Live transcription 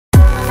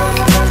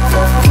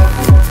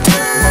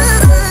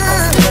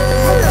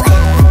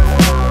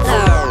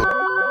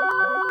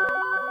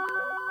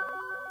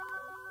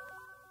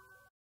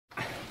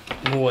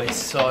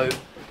so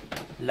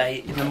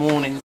late in the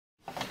morning.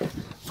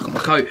 I've got my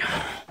coat.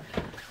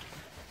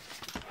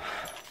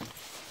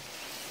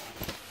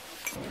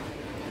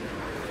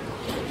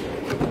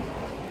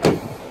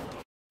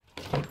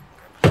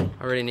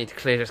 I really need to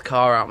clear this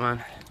car out,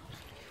 man.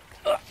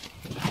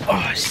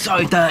 Oh, it's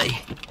so dirty.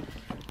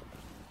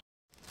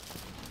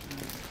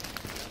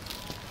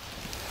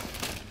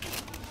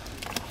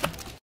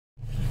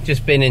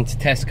 Just been into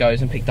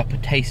Tesco's and picked up a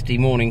tasty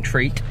morning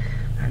treat,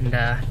 and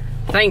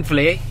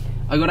thankfully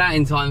I got out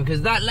in time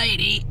because that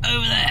lady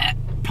over there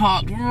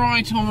parked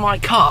right on my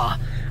car,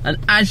 and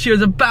as she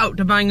was about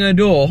to bang her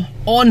door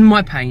on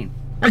my paint,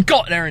 I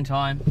got there in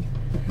time.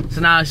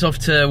 So now it's off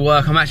to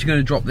work. I'm actually going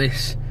to drop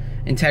this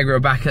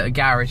Integra back at a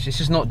garage. It's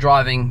just not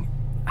driving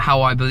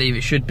how I believe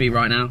it should be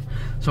right now,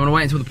 so I'm going to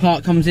wait until the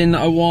part comes in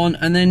that I want,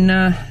 and then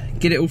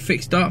get it all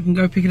fixed up and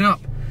go pick it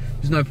up.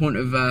 There's no point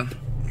of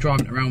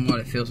driving it around while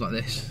it feels like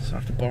this, so I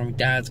have to borrow my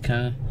dad's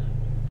car.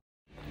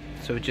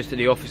 So we're just at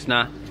the office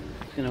now.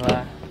 I'm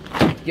gonna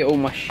get all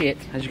my shit.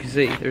 As you can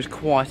see, there's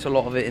quite a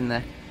lot of it in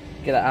there.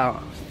 Get that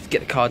out. Let's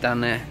get the car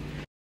down there.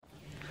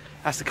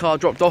 That's the car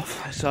dropped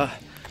off. Let's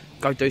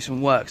go do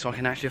some work so I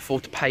can actually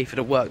afford to pay for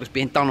the work that's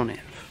being done on it.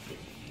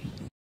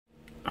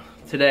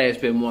 Today has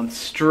been one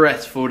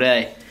stressful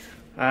day.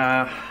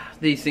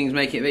 These things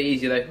make it a bit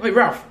easier though. Wait,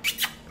 Ralph,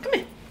 come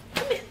here.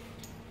 Come here.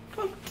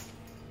 Come on.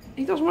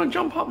 He doesn't want to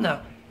jump up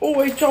now.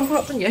 Always jump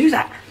up, don't you? Who's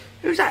that?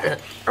 Who's that?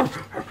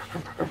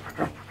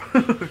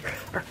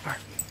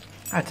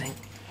 I think.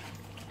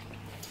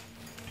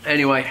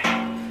 Anyway,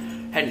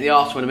 head to the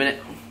Arsenal in a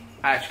minute.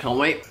 I actually can't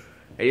wait.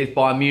 It is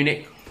Bayern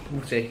Munich.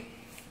 We'll see.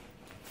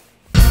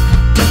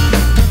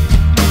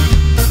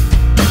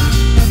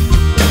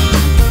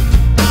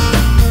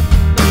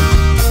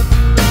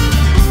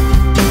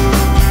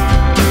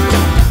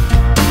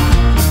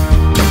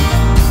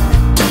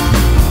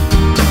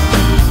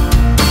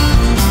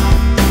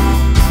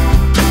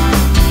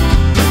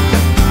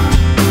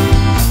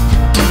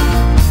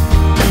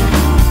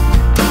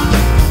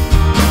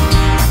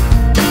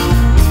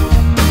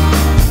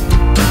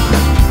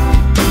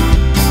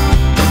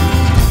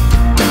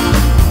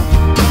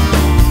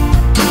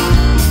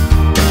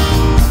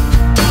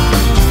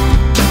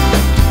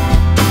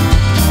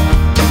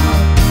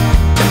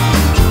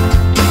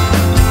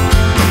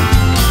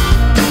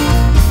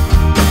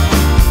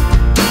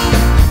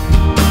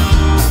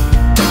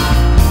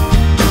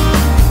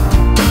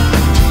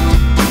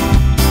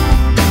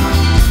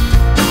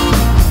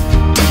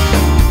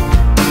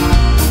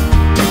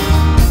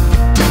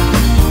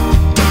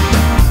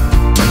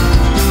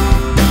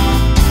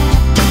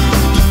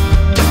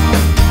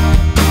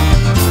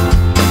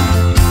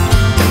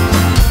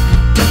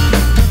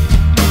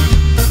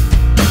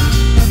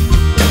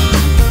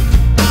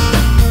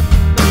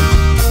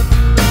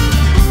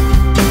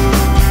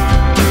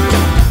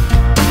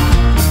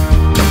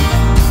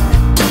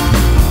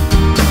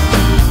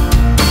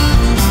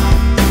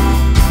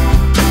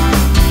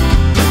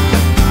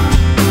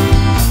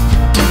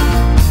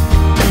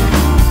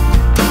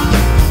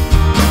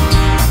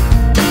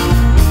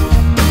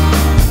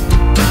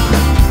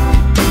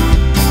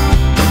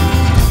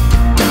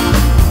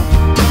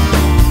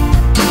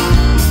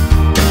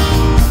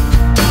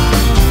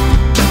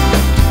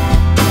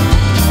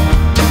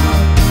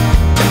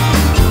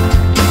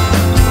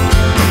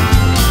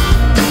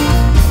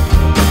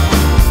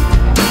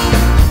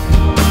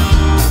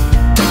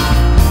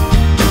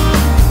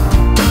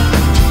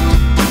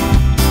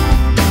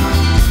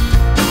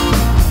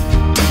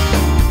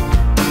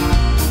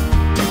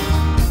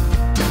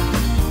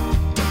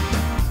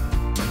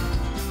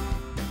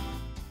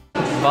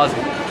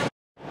 Buzzing.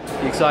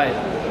 You excited?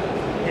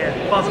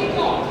 Yeah, buzzing.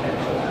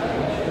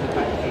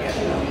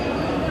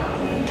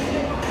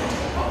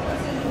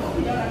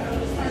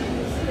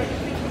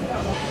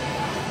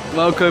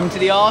 Welcome to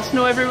the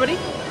Arsenal, everybody.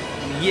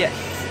 Yes.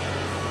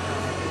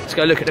 Let's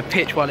go look at the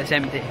pitch while it's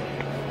empty.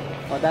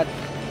 Like that.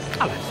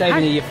 Oh,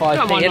 saving you your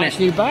 5p, nice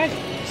new bag.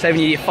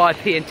 Saving you your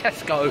 5p in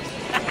Tesco's.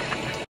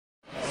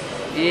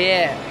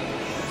 Yeah.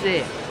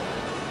 Sick.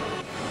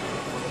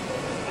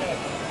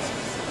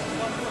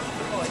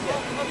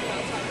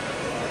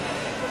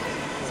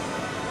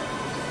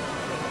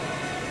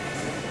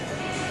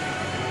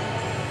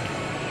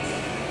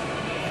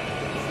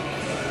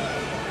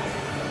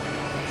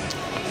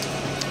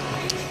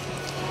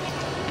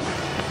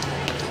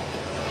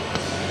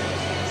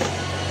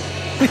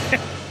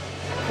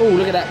 Oh,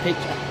 look at that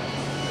picture.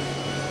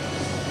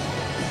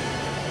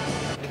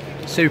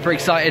 Super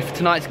excited for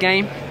tonight's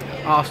game.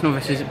 Arsenal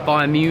versus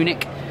Bayern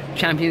Munich,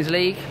 Champions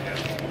League.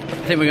 I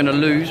think we're going to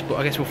lose, but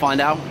I guess we'll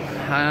find out.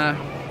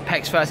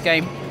 Peck's first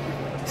game.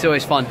 It's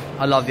always fun.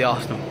 I love the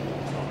Arsenal.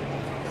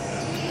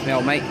 Me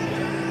old mate.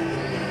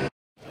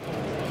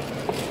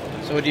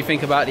 So what do you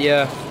think about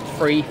the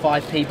free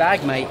 5p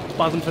bag, mate?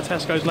 Buzzing for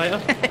Tesco's later.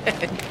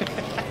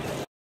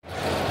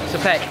 So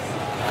Peck,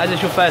 as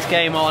it's your first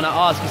game, I want to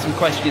ask you some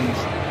questions.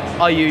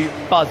 Are you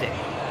buzzing?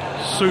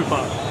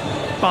 Super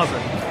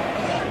buzzing.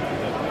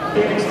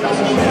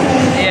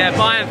 Yeah,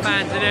 Bayern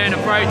fans are doing a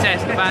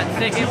protest about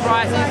ticket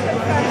prices.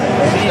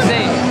 Can you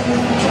see?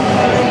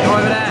 Go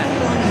over there.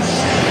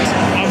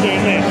 I'm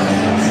doing this.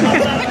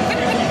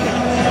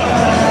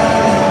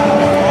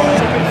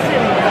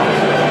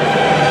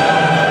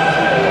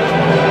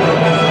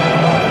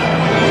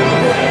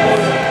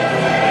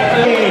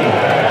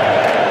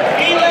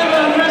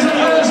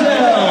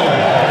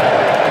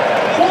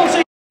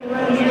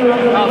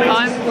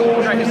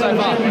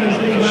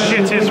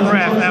 Shittest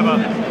ref ever.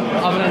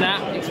 Other than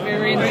that,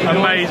 experience?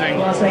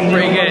 Amazing.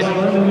 Pretty good.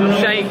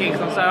 I'm shaking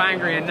because I'm so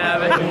angry and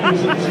nervous.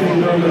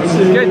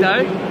 Good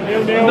though.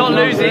 Not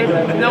losing.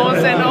 No one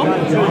sent off.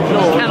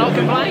 Cannot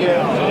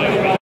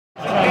complain.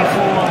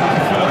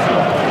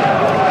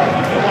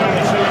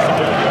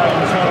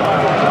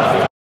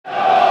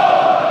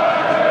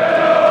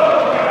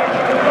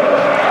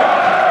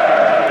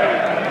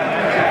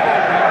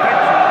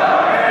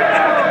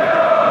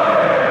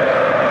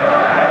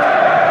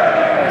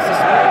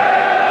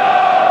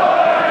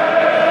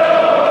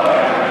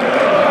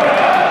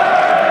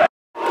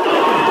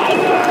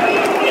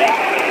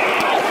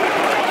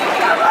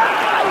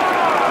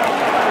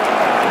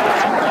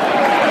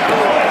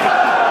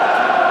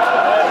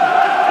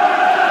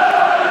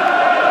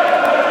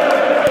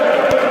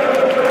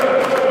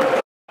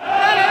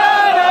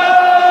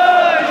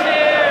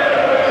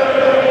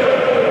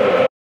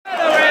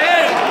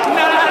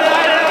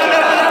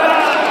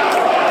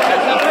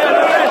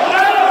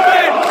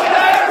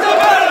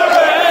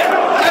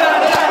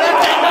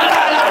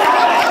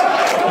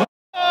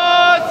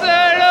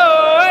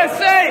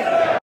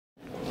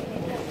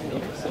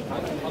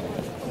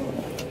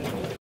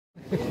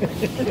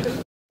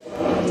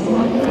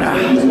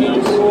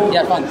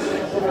 Yeah, fun.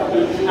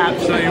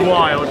 Absolutely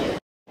wild.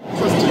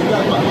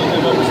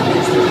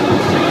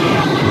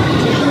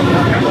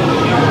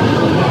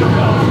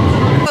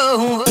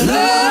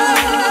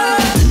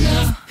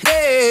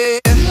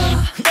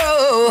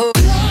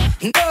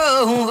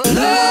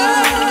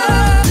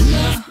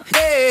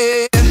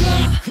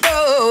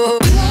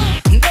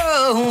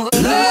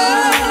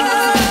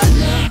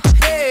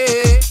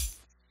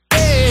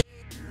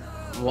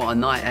 What a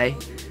night, eh?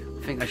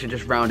 I think I should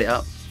just round it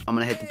up. I'm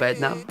gonna head to bed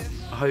now.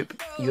 I hope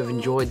you have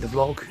enjoyed the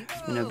vlog.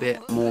 It's been a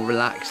bit more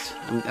relaxed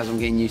as I'm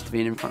getting used to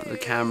being in front of the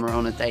camera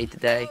on a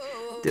day-to-day,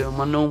 doing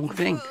my normal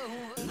thing.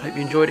 I hope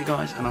you enjoyed it,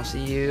 guys, and I'll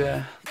see you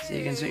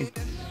again soon.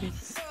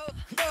 Peace.